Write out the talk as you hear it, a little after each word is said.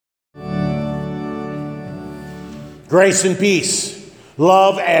Grace and peace,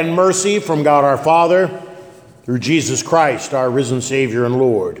 love and mercy from God our Father, through Jesus Christ, our risen Savior and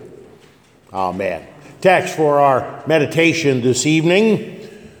Lord. Amen. Text for our meditation this evening,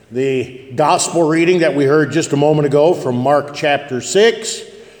 the gospel reading that we heard just a moment ago from Mark chapter 6,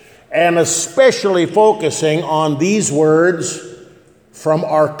 and especially focusing on these words from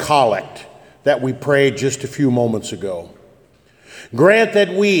our collect that we prayed just a few moments ago. Grant that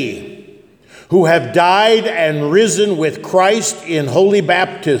we, who have died and risen with Christ in holy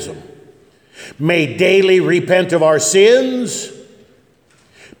baptism, may daily repent of our sins,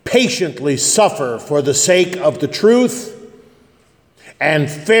 patiently suffer for the sake of the truth,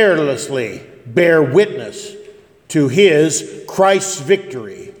 and fearlessly bear witness to his, Christ's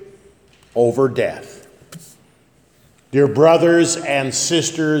victory over death. Dear brothers and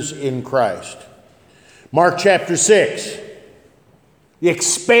sisters in Christ, Mark chapter 6, the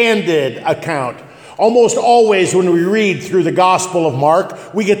expanded account. Almost always when we read through the Gospel of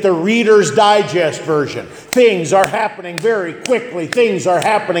Mark, we get the Reader's Digest version. Things are happening very quickly. Things are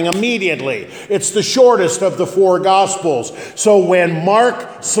happening immediately. It's the shortest of the four Gospels. So when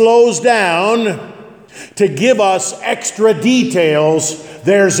Mark slows down to give us extra details,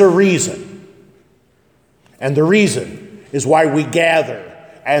 there's a reason. And the reason is why we gather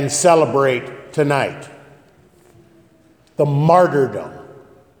and celebrate tonight. The martyrdom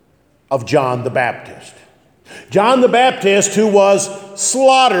of John the Baptist. John the Baptist, who was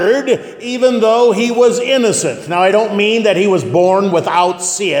slaughtered even though he was innocent. Now, I don't mean that he was born without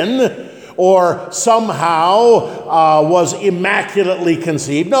sin or somehow was immaculately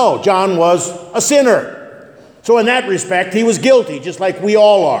conceived. No, John was a sinner. So in that respect, he was guilty, just like we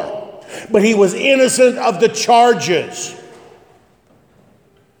all are. But he was innocent of the charges.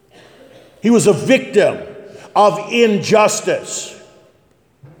 He was a victim of injustice.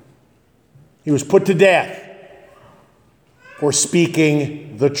 He was put to death for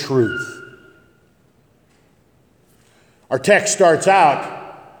speaking the truth. Our text starts out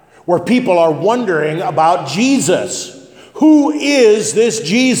where people are wondering about Jesus. Who is this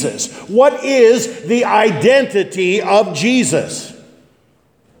Jesus? What is the identity of Jesus?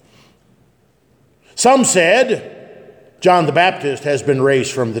 Some said John the Baptist has been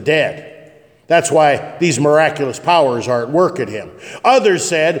raised from the dead. That's why these miraculous powers are at work in him. Others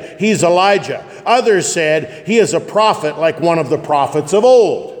said he's Elijah. Others said he is a prophet like one of the prophets of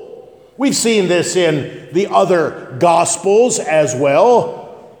old. We've seen this in the other Gospels as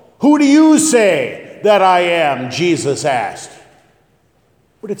well. Who do you say that I am? Jesus asked.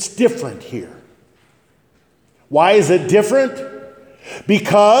 But it's different here. Why is it different?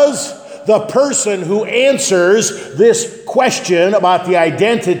 Because the person who answers this question about the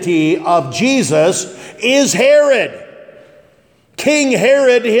identity of Jesus is Herod. King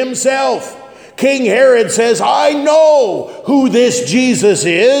Herod himself. King Herod says, I know who this Jesus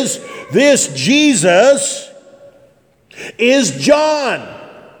is. This Jesus is John.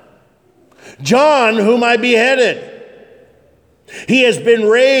 John, whom I beheaded. He has been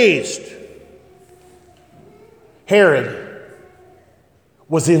raised. Herod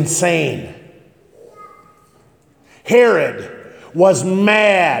was insane. Herod was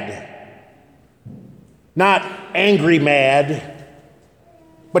mad. Not angry mad,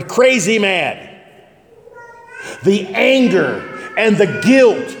 but crazy mad. The anger and the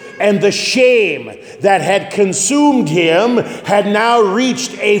guilt and the shame that had consumed him had now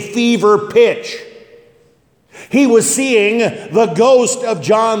reached a fever pitch. He was seeing the ghost of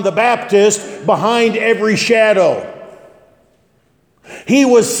John the Baptist behind every shadow. He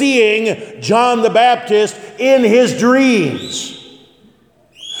was seeing John the Baptist in his dreams.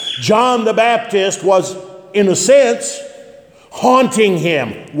 John the Baptist was, in a sense, haunting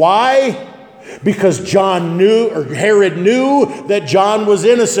him. Why? Because Herod knew that John was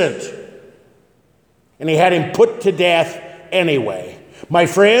innocent. And he had him put to death anyway. My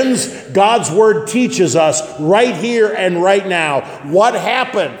friends, God's word teaches us right here and right now what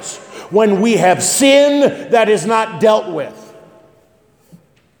happens when we have sin that is not dealt with.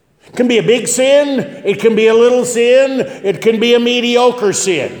 It can be a big sin, it can be a little sin, it can be a mediocre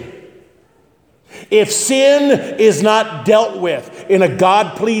sin. If sin is not dealt with in a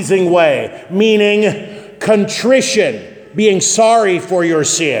God-pleasing way, meaning contrition, being sorry for your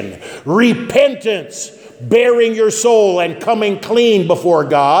sin, repentance, bearing your soul and coming clean before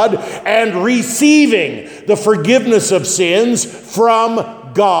God, and receiving the forgiveness of sins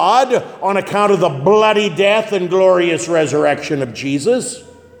from God on account of the bloody death and glorious resurrection of Jesus.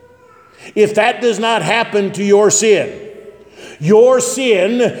 If that does not happen to your sin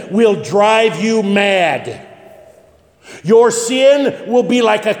will drive you mad. Your sin will be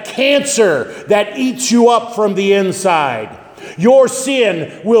like a cancer that eats you up from the inside. Your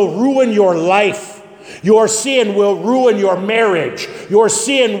sin will ruin your life. Your sin will ruin your marriage. Your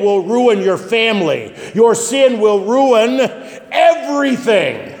sin will ruin your family. Your sin will ruin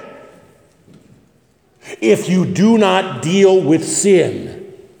everything if you do not deal with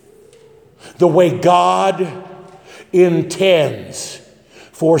sin the way God intends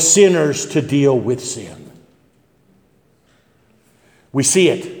for sinners to deal with sin. We see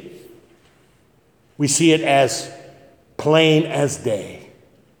it. We see it as plain as day.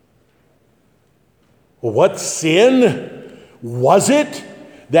 Well, what sin was it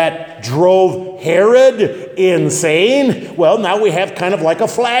that drove Herod insane? Well, now we have kind of like a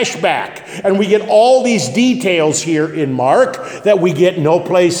flashback, and we get all these details here in Mark that we get no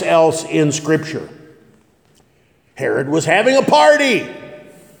place else in Scripture. Herod was having a party.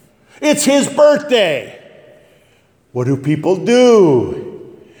 It's his birthday. What do people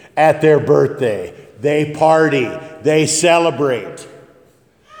do at their birthday? They party. They celebrate.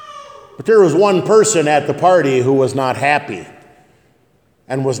 But there was one person at the party who was not happy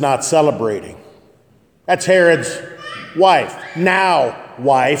and was not celebrating. That's Herod's wife. Now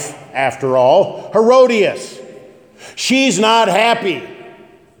wife, after all, Herodias. She's not happy.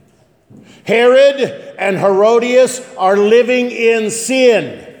 Herod and Herodias are living in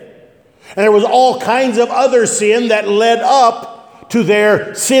sin. And there was all kinds of other sin that led up to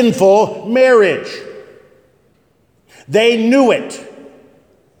their sinful marriage. They knew it.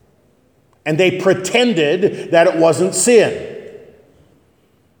 And they pretended that it wasn't sin.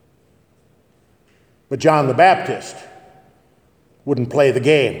 But John the Baptist wouldn't play the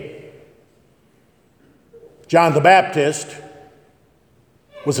game. John the Baptist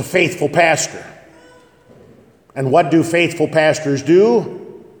was a faithful pastor. And what do faithful pastors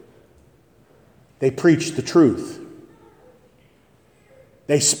do? They preach the truth.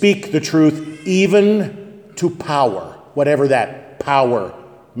 They speak the truth even to power, whatever that power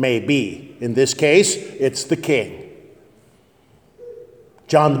may be. In this case, it's the king.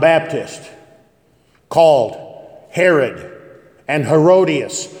 John the Baptist called Herod and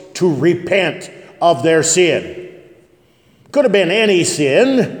Herodias to repent of their sin. Could have been any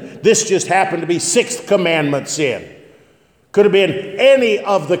sin. This just happened to be Sixth Commandment sin. Could have been any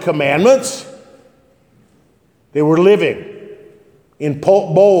of the commandments. They were living in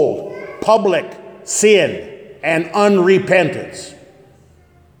bold, public sin and unrepentance.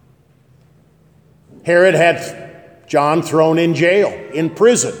 Herod had John thrown in jail, in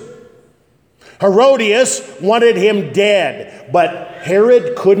prison. Herodias wanted him dead, but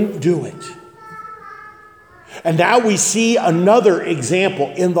Herod couldn't do it. And now we see another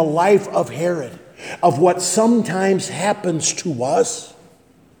example in the life of Herod of what sometimes happens to us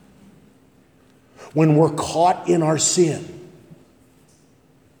when we're caught in our sin.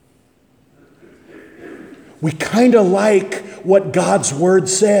 We kind of like what God's word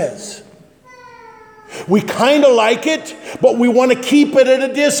says. We kind of like it, but we want to keep it at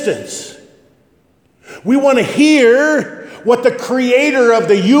a distance. We want to hear what the creator of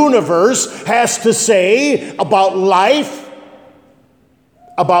the universe has to say about life,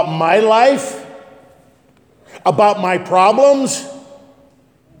 about my life, about my problems.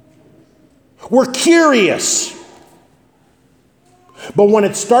 We're curious. But when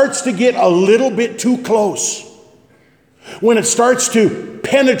it starts to get a little bit too close, when it starts to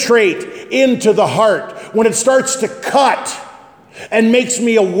penetrate into the heart, when it starts to cut and makes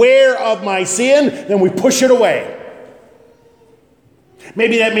me aware of my sin, then we push it away.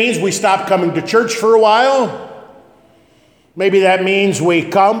 Maybe that means we stop coming to church for a while. Maybe that means we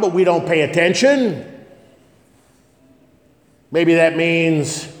come but we don't pay attention. Maybe that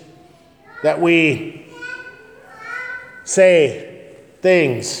means that we say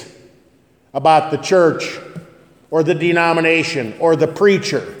things about the church or the denomination or the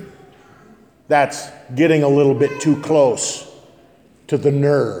preacher that's getting a little bit too close to the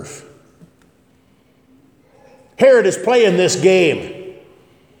nerve. Herod is playing this game.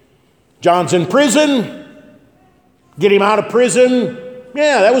 John's in prison. Get him out of prison.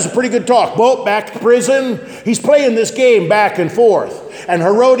 Yeah, that was a pretty good talk. Well, back to prison. He's playing this game back and forth. And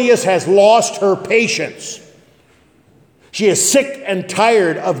Herodias has lost her patience. She is sick and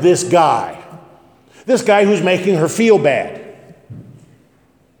tired of this guy. This guy who's making her feel bad.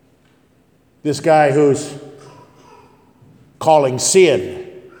 This guy who's calling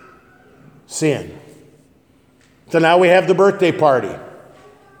sin, sin. So now we have the birthday party.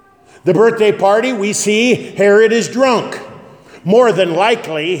 The birthday party, we see Herod is drunk. More than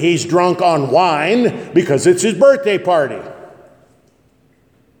likely, he's drunk on wine because it's his birthday party.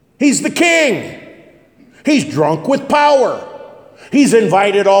 He's the king. He's drunk with power. He's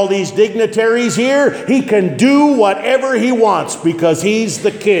invited all these dignitaries here. He can do whatever he wants because he's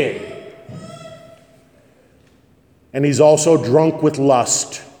the king. And he's also drunk with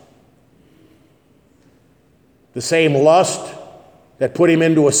lust. The same lust that put him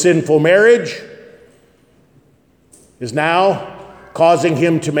into a sinful marriage is now causing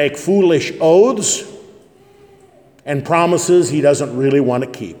him to make foolish oaths and promises he doesn't really want to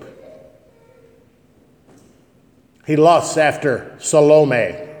keep. He lusts after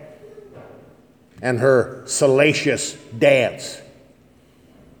Salome and her salacious dance.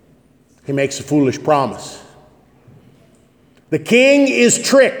 He makes a foolish promise. The king is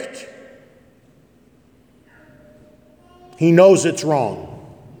tricked. He knows it's wrong.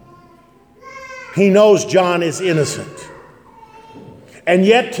 He knows John is innocent. And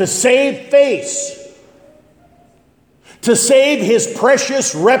yet, to save face, to save his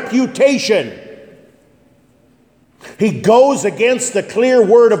precious reputation, he goes against the clear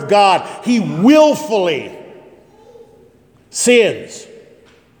word of God. He willfully sins.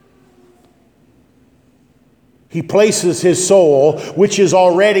 He places his soul, which is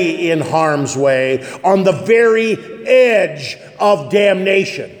already in harm's way, on the very edge of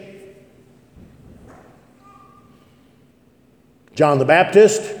damnation. John the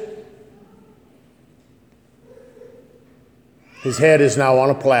Baptist, his head is now on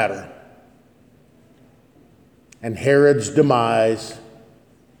a platter. And Herod's demise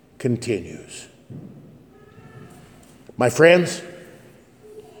continues. My friends,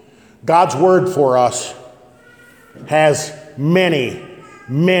 God's word for us has many,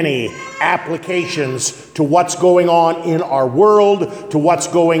 many applications to what's going on in our world, to what's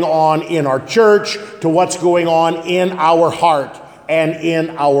going on in our church, to what's going on in our heart and in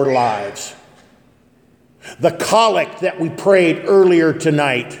our lives. The collect that we prayed earlier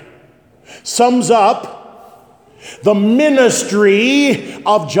tonight sums up the ministry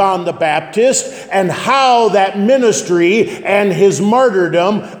of John the Baptist and how that ministry and his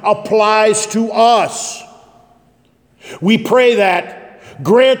martyrdom applies to us. We pray that,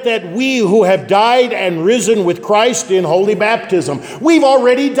 grant that we who have died and risen with Christ in holy baptism, we've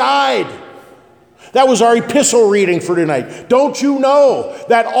already died. That was our epistle reading for tonight. Don't you know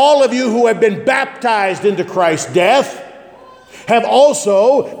that all of you who have been baptized into Christ's death have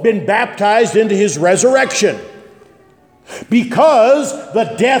also been baptized into his resurrection? Because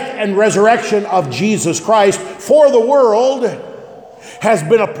the death and resurrection of Jesus Christ for the world has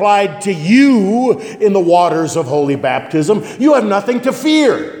been applied to you in the waters of holy baptism, you have nothing to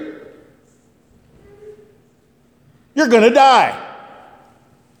fear. You're going to die.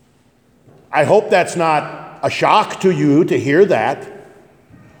 I hope that's not a shock to you to hear that.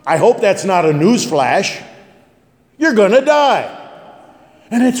 I hope that's not a news flash. You're going to die.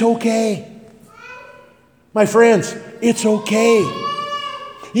 And it's okay. My friends, it's okay.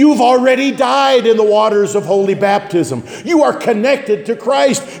 You've already died in the waters of holy baptism. You are connected to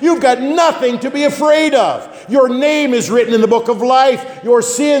Christ. You've got nothing to be afraid of. Your name is written in the book of life. Your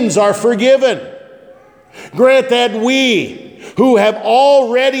sins are forgiven. Grant that we who have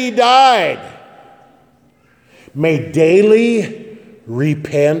already died may daily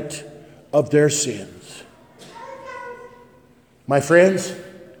repent of their sins. My friends,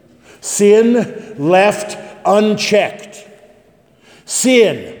 sin left unchecked,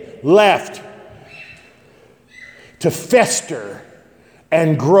 sin left to fester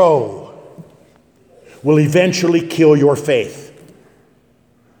and grow, will eventually kill your faith.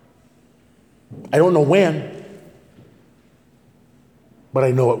 I don't know when, but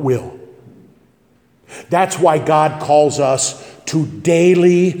I know it will. That's why God calls us to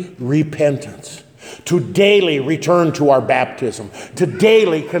daily repentance, to daily return to our baptism, to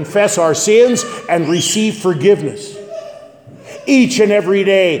daily confess our sins and receive forgiveness each and every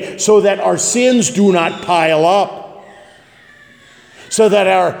day, so that our sins do not pile up, so that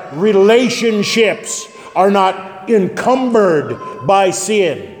our relationships are not encumbered by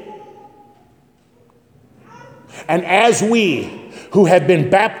sin. And as we who have been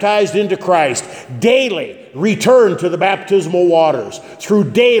baptized into Christ daily return to the baptismal waters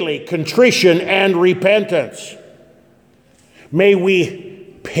through daily contrition and repentance, may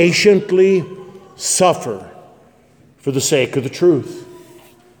we patiently suffer for the sake of the truth.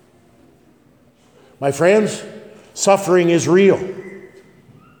 My friends, suffering is real.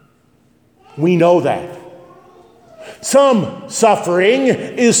 We know that. Some suffering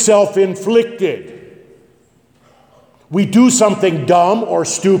is self-inflicted. We do something dumb or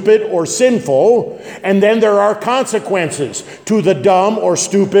stupid or sinful, and then there are consequences to the dumb or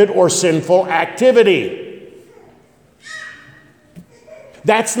stupid or sinful activity.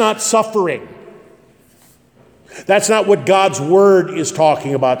 That's not suffering. That's not what God's Word is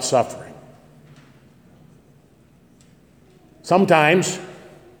talking about suffering. Sometimes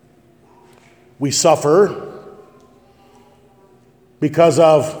we suffer because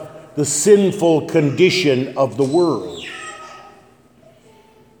of the sinful condition of the world.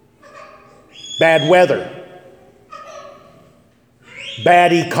 Bad weather,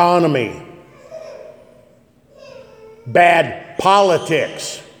 bad economy, bad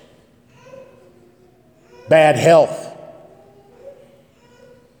politics, bad health.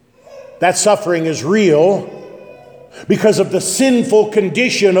 That suffering is real because of the sinful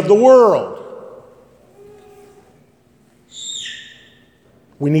condition of the world.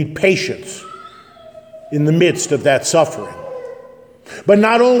 We need patience in the midst of that suffering. But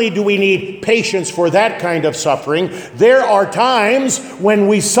not only do we need patience for that kind of suffering, there are times when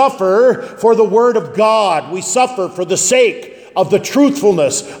we suffer for the Word of God. We suffer for the sake of the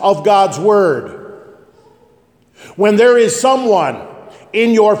truthfulness of God's Word. When there is someone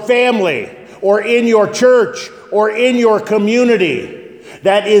in your family or in your church or in your community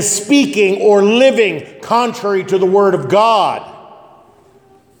that is speaking or living contrary to the Word of God,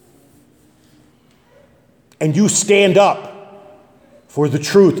 and you stand up for the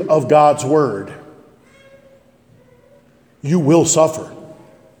truth of God's Word, you will suffer.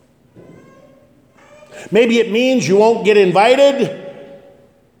 Maybe it means you won't get invited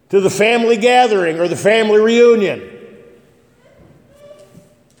to the family gathering or the family reunion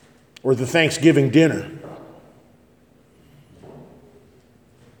or the Thanksgiving dinner.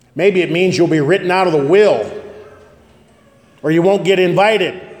 Maybe it means you'll be written out of the will, or you won't get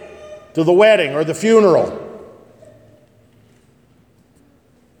invited to the wedding or the funeral.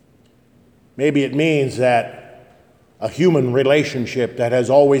 Maybe it means that a human relationship that has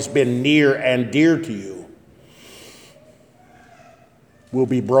always been near and dear to you will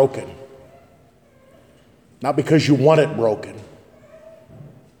be broken. Not because you want it broken,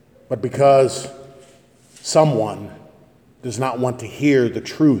 but because someone does not want to hear the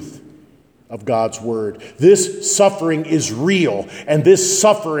truth of God's Word. This suffering is real, and this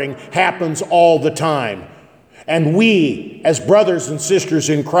suffering happens all the time. And we, as brothers and sisters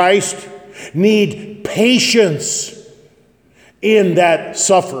in Christ, need patience in that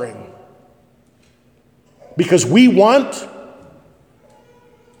suffering, because we want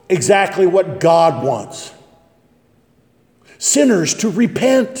exactly what God wants: sinners to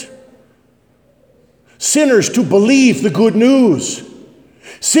repent, sinners to believe the good news,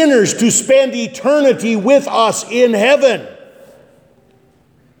 sinners to spend eternity with us in heaven.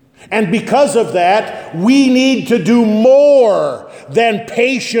 And because of that, we need to do more than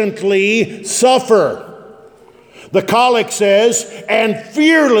patiently suffer. The collect says, and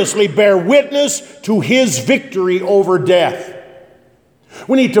fearlessly bear witness to his victory over death.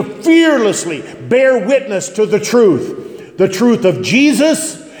 We need to fearlessly bear witness to the truth of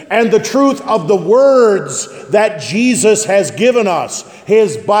Jesus and the truth of the words that Jesus has given us,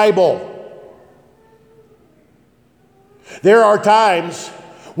 his Bible. There are times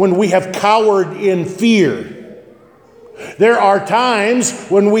when we have cowered in fear. There are times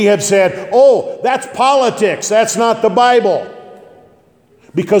when we have said, oh, that's politics, that's not the Bible.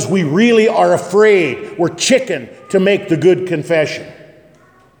 Because we really are afraid. We're chicken to make the good confession.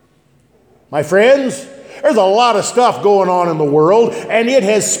 My friends, there's a lot of stuff going on in the world, and it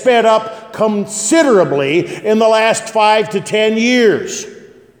has sped up considerably in the last 5 to 10 years.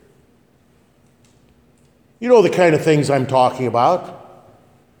 You know the kind of things I'm talking about.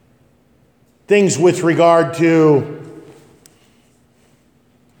 Things with regard to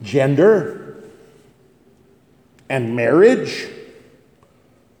gender and marriage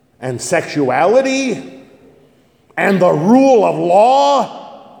and sexuality and the rule of law.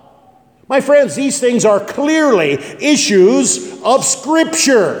 My friends, these things are clearly issues of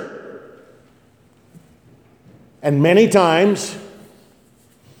Scripture. And many times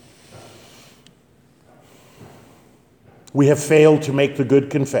we have failed to make the good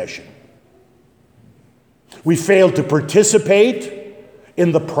confession. We failed to participate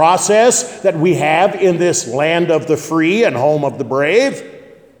in the process that we have in this land of the free and home of the brave.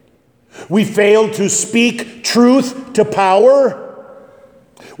 We failed to speak truth to power,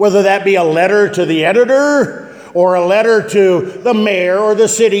 whether that be a letter to the editor or a letter to the mayor or the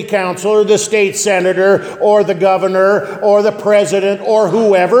city council or the state senator or the governor or the president or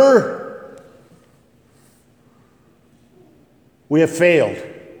whoever. We have failed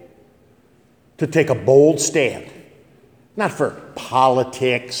to take a bold stand, not for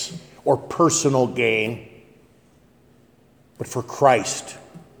politics or personal gain, but for Christ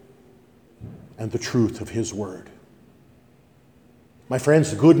and the truth of his word. My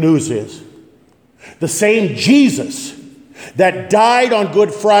friends, the good news is The same Jesus that died on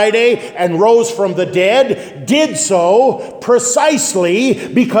Good Friday and rose from the dead did so precisely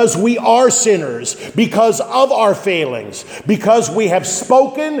because we are sinners, because of our failings, because we have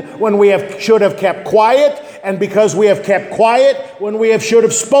spoken when we should have kept quiet, and because we have kept quiet when we should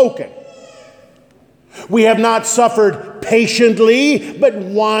have spoken. We have not suffered patiently, but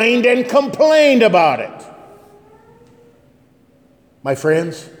whined and complained about it. My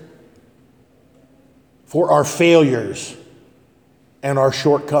friends, for our failures and our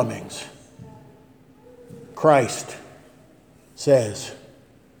shortcomings, Christ says,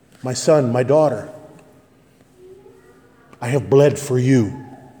 my son, my daughter, I have bled for you.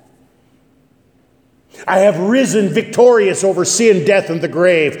 I have risen victorious over sin, death, and the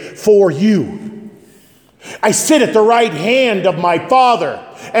grave for you. I sit at the right hand of my Father,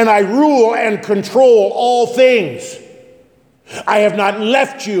 and I rule and control all things. I have not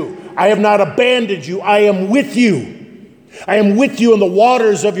left you. I have not abandoned you. I am with you. I am with you in the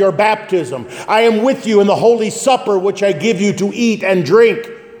waters of your baptism. I am with you in the Holy Supper, which I give you to eat and drink,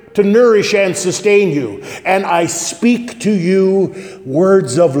 to nourish and sustain you. And I speak to you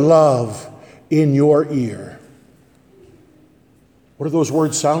words of love in your ear. What do those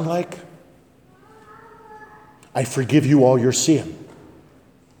words sound like? I forgive you all your sin.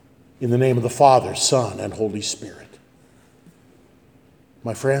 In the name of the Father, Son, and Holy Spirit.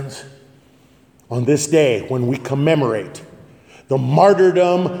 My friends, on this day when we commemorate the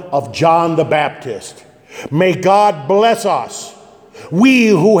martyrdom of John the Baptist, may God bless us, we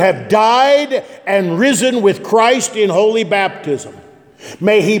who have died and risen with Christ in holy baptism.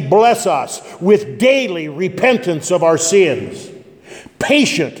 May he bless us with daily repentance of our sins,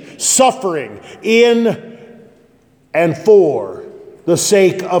 patient suffering in and for the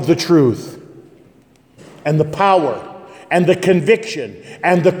sake of the truth, and the power and the conviction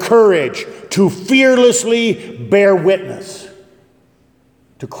and the courage to fearlessly bear witness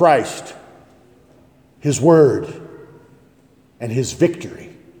to Christ, his word, and his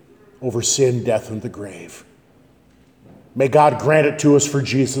victory over sin, death, and the grave. May God grant it to us for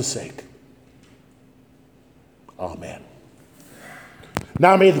Jesus' sake. Amen.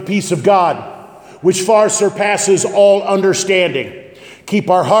 Now may the peace of God, which far surpasses all understanding, keep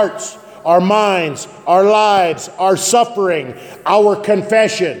our hearts, our minds, our lives, our suffering, our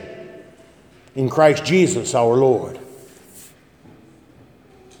confession in Christ Jesus our Lord.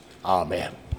 Amen.